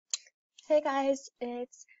Hey guys,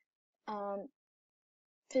 um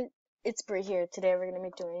it's Bree here. Today we're gonna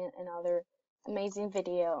be doing another amazing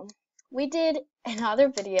video. We did another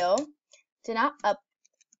video, did not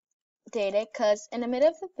update it because in the middle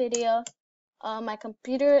of the video, my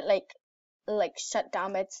computer like shut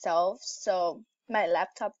down by itself. So my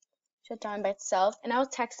laptop shut down by itself, and I was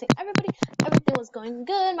texting everybody. Everything was going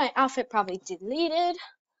good. My outfit probably deleted.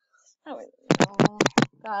 I don't really know,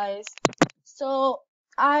 guys. So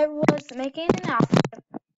I was making an outfit.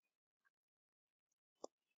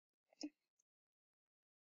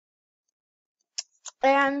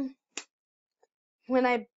 And when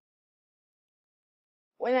I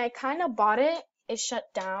kind of bought it, it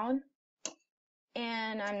shut down,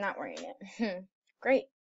 and I'm not wearing it. Great.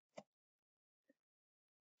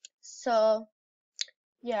 So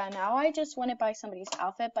yeah, now I just want to buy somebody's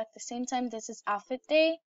outfit, but at the same time, this is outfit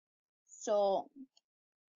day. So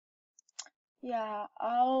yeah,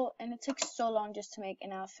 and it took so long just to make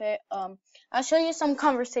an outfit. I'll show you some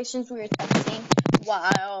conversations we were texting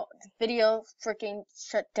while the video freaking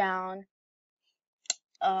shut down.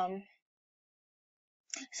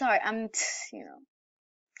 Sorry,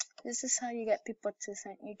 this is how you get people to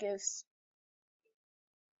send you gifts.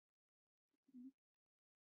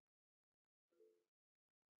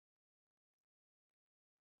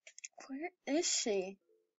 Where is she?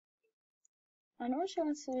 I know she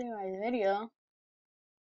wants to do my video.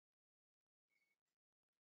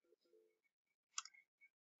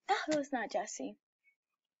 Ah, it was not Jessie.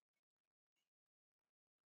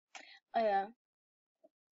 Oh yeah,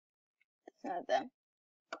 it's not them.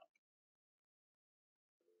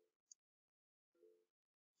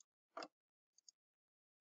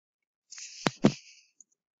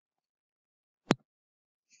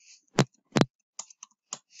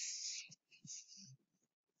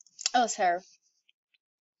 It was her.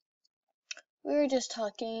 We were just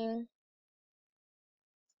talking.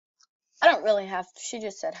 I don't really have. She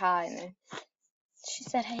just said hi, and then she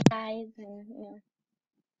said, "Hey guys," and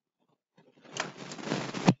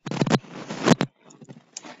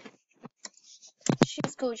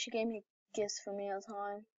she's cool. She gave me gifts for meal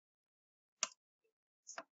time.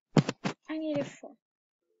 I need it for.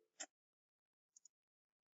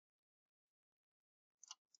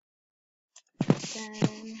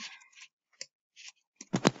 Then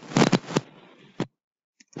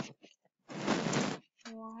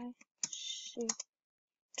why she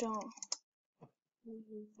don't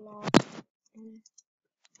log in?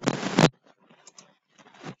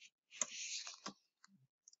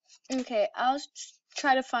 Okay, I'll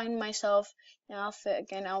try to find myself an outfit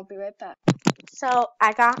again. I'll be right back. So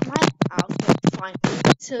I got my outfit finally.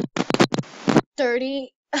 It took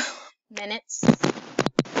 30 minutes.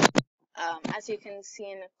 As you can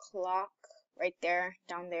see in the clock right there,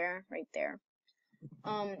 down there, right there.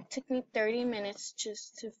 It took me 30 minutes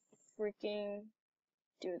just to freaking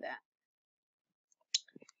do that.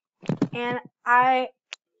 And I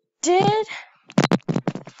did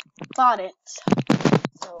bought it.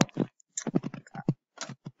 So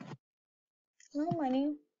no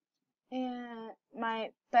money. And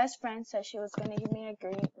my best friend said she was gonna give me a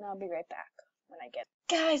green, and I'll be right back when I get it.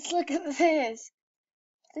 Guys, look at this.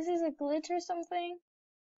 This is a glitch or something.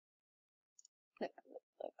 Look.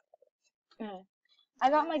 I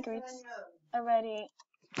got my greets already.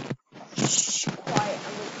 Shh, quiet,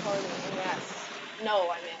 I'm recording. Yes. No,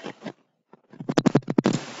 I meant.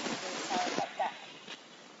 Sorry about that.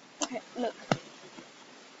 Okay, look.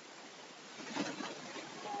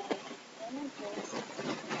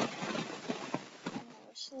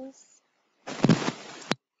 Wishes.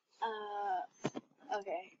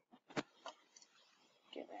 Okay.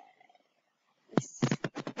 Give it. This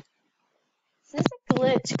is a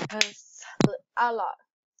glitch because a lot.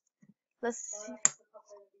 Let's see.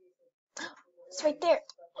 It's right there.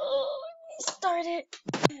 Oh, it started.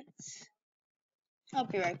 I'll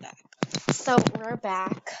be right back. So we're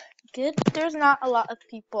back. Good. There's not a lot of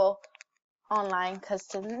people online because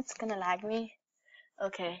then it's gonna lag me.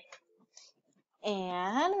 Okay.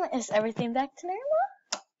 And is everything back to normal?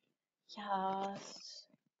 Yes.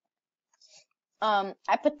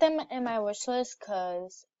 I put them in my wish list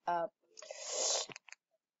because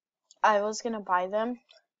I was gonna buy them,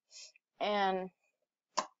 and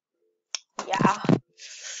yeah.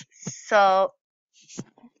 So,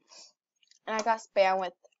 and I got spam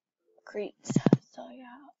with greets. So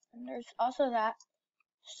yeah, and there's also that.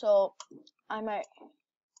 So I might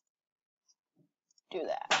do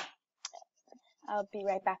that. I'll be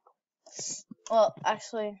right back. Well,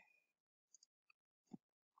 actually,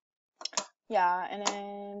 yeah, and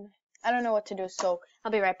then I don't know what to do, so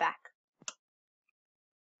I'll be right back.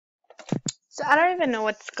 So I don't even know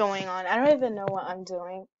what's going on. I don't even know what I'm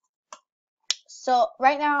doing. So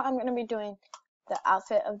right now I'm gonna be doing the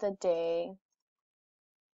outfit of the day.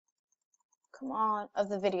 Come on, of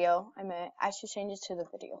the video. I should change it to the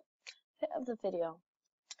video. Outfit of the video.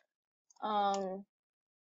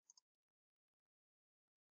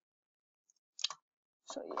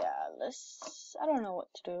 So yeah, I don't know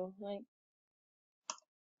what to do. Like,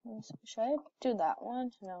 should I do that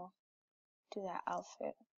one? No, do that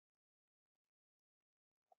outfit.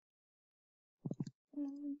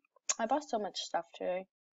 I bought so much stuff today.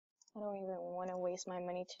 I don't even want to waste my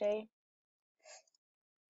money today.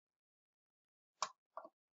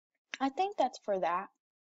 I think that's for that.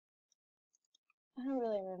 I don't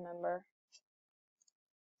really remember.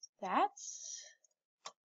 That's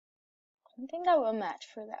something that will match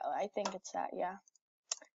for that. I think it's that, yeah.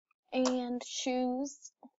 And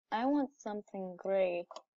shoes. I want something gray,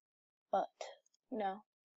 but no.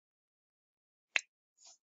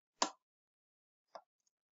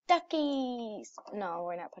 Duckies! No,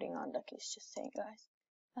 we're not putting on duckies, just saying, guys.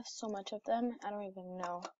 I have so much of them, I don't even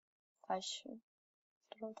know if I should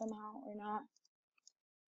throw them out or not.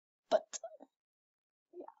 But,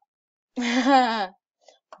 yeah.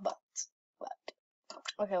 but,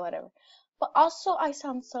 okay, whatever. But also, I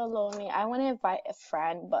sound so lonely. I want to invite a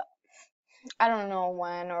friend, but I don't know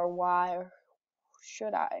when or why, or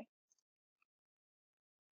should I?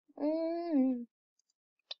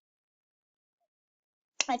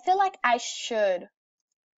 I feel like I should.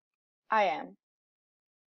 I am.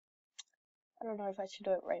 I don't know if I should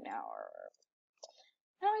do it right now, or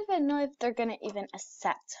I don't even know if they're gonna even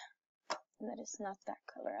accept that it's not that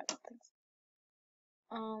color. I don't think so.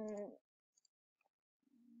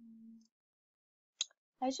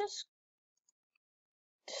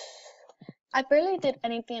 I barely did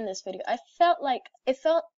anything in this video. I feel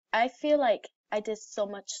like I did so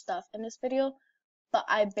much stuff in this video, but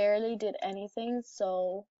I barely did anything.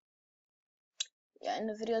 So yeah, and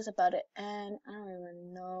the video is about it, and I don't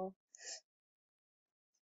even know.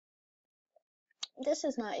 This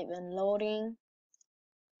is not even loading.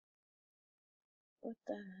 What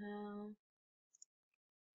the hell?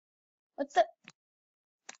 What's the?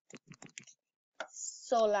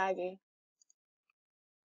 So laggy.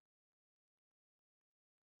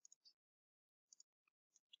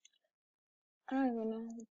 I don't even know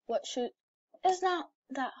what shoe. It's not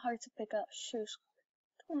that hard to pick up shoes.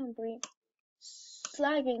 Come on, Bree. It's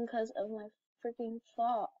lagging because of my freaking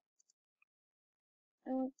fault.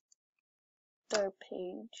 I want third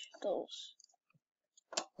page. Those.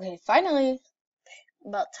 Okay, finally.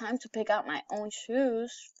 About time to pick out my own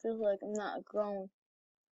shoes. Feels like I'm not a grown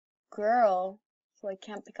girl, so I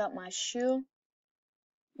can't pick out my shoe.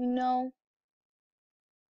 You know?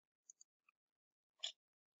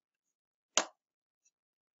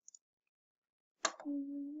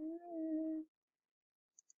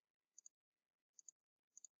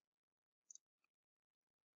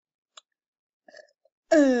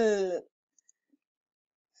 Ugh.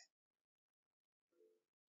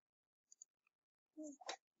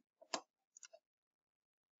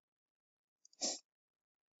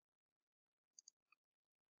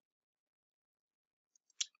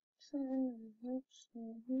 I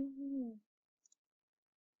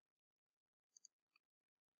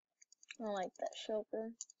don't like that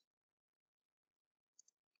Shoppping.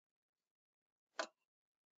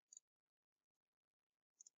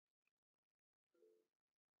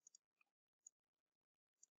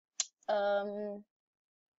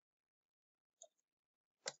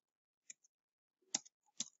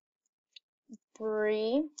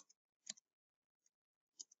 Bree.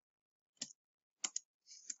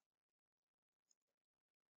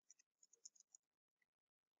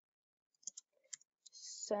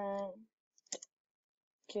 Sent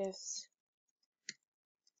gifts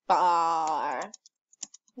bar.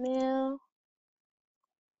 Mail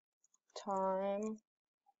time.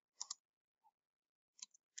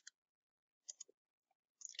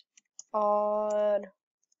 Odd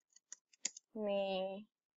me.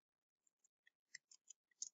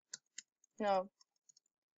 No.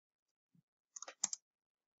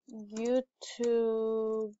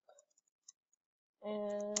 YouTube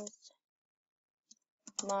is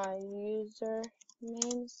my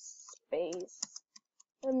username space.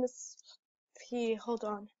 MSP. Hold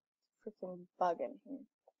on. Freaking bugging here.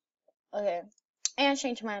 Okay. And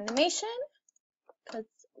change my animation. Because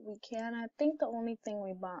we can. I think the only thing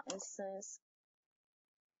we bought is this.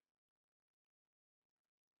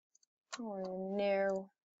 Oh, no.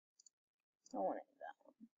 I want it that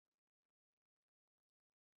one.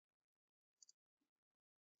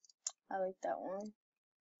 I like that one.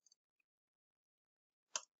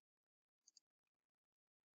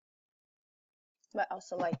 but I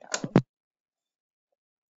also like that one.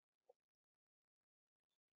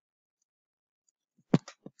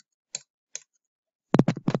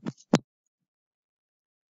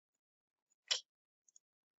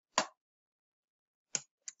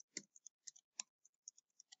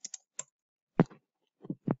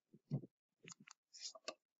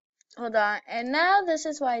 Hold on. And now this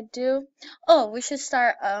is what I do. Oh, we should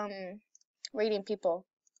start rating people.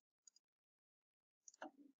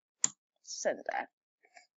 Send that.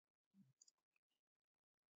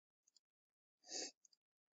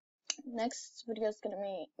 Next video is gonna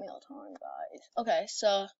be mealtime, guys. Okay,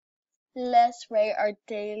 so let's rate our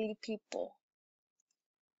daily people.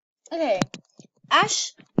 Okay,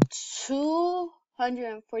 Ash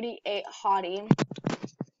 248 Hottie.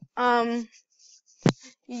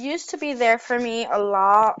 You used to be there for me a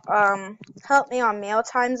lot. Helped me on meal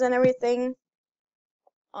times and everything.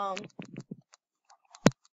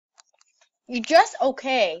 You dress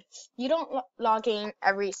okay. You don't log in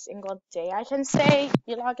every single day, I can say.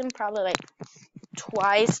 You log in probably like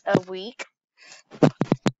twice a week.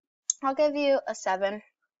 I'll give you a 7.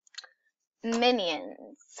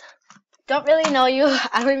 Minions. Don't really know you.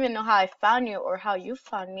 I don't even know how I found you or how you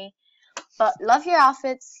found me. But love your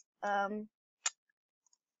outfits.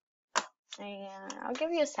 And I'll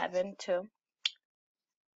give you a 7 too.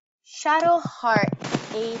 Shadow Heart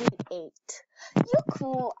 88. You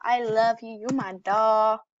cool. I love you. You're my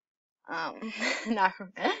doll. Not.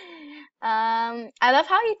 I love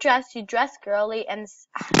how you dress. You dress girly, and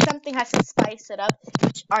something has to spice it up,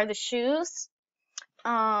 which are the shoes.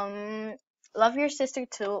 Love your sister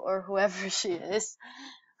too, or whoever she is.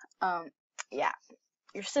 Yeah,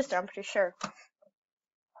 your sister, I'm pretty sure.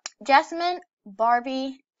 Jasmine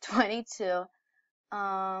Barbie 22.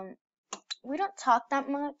 We don't talk that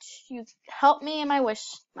much. You helped me in my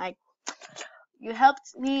you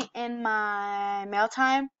helped me in my mail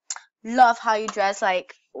time. Love how you dress.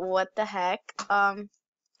 Like, what the heck?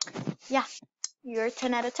 Yeah, you're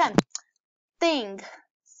 10 out of 10. Thing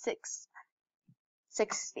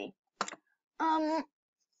 660.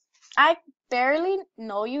 I barely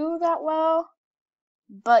know you that well,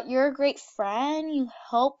 but you're a great friend. You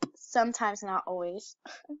help sometimes, not always.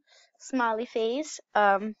 Smiley face.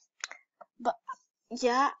 But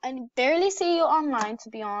yeah, I barely see you online, to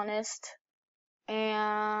be honest.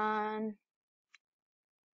 And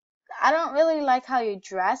I don't really like how you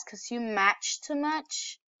dress because you match too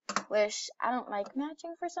much, which I don't like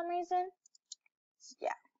matching for some reason.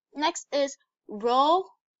 Yeah. Next is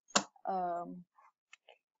roll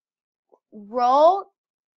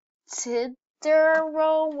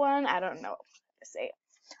Tidero one. I don't know how to say it.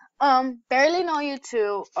 Barely know you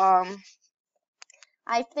too.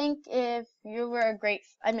 I think if you were a great,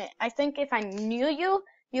 I think if I knew you,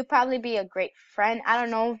 you'd probably be a great friend. I don't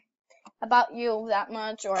know about you that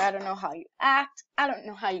much, or I don't know how you act. I don't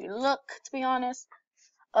know how you look, to be honest.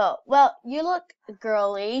 Oh, well, you look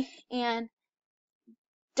girly and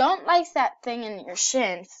don't like that thing in your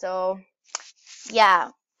shin. So,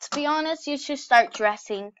 yeah, to be honest, you should start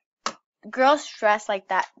dressing. Girls dress like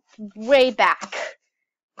that way back.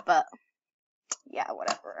 But, yeah,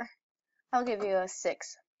 whatever. I'll give you a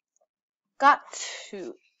 6. Got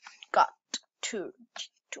to.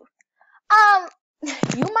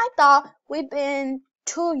 You might thought we've been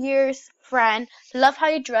 2 years friend. Love how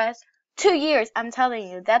you dress. 2 years, I'm telling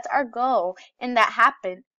you, that's our goal, and that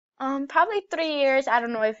happened. Probably 3 years. I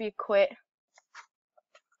don't know if you quit.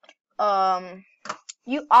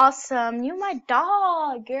 You awesome. You my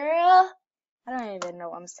dog, girl. I don't even know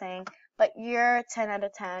what I'm saying, but you're 10 out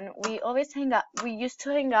of 10. We always hang out. We used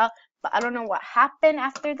to hang out, but I don't know what happened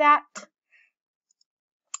after that.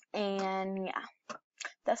 And yeah,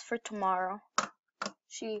 that's for tomorrow.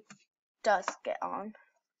 She does get on.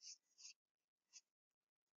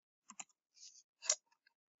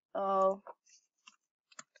 Oh.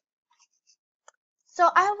 So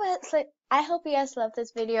I hope you guys love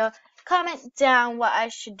this video. Comment down what I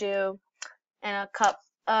should do in a cup.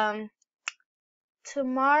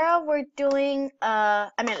 Tomorrow we're doing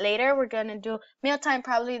later we're gonna do mealtime.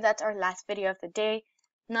 Probably that's our last video of the day.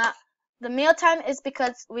 Not the mealtime is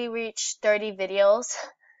because we reached 30 videos.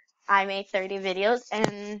 I made 30 videos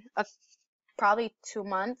in probably 2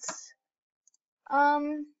 months.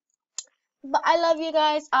 But I love you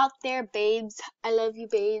guys out there, babes. I love you,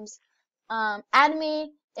 babes. Add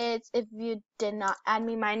me. If you did not add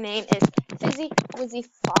me, my name is Fizzy Wizzy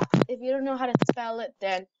Fox. If you don't know how to spell it,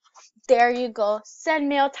 then there you go. Send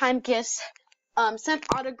mealtime gifts. Send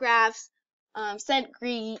autographs. Send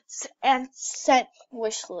greets and send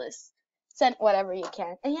wish lists. Send whatever you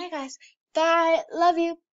can. And yeah, guys. Bye. Love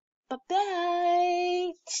you. Bye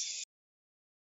bye.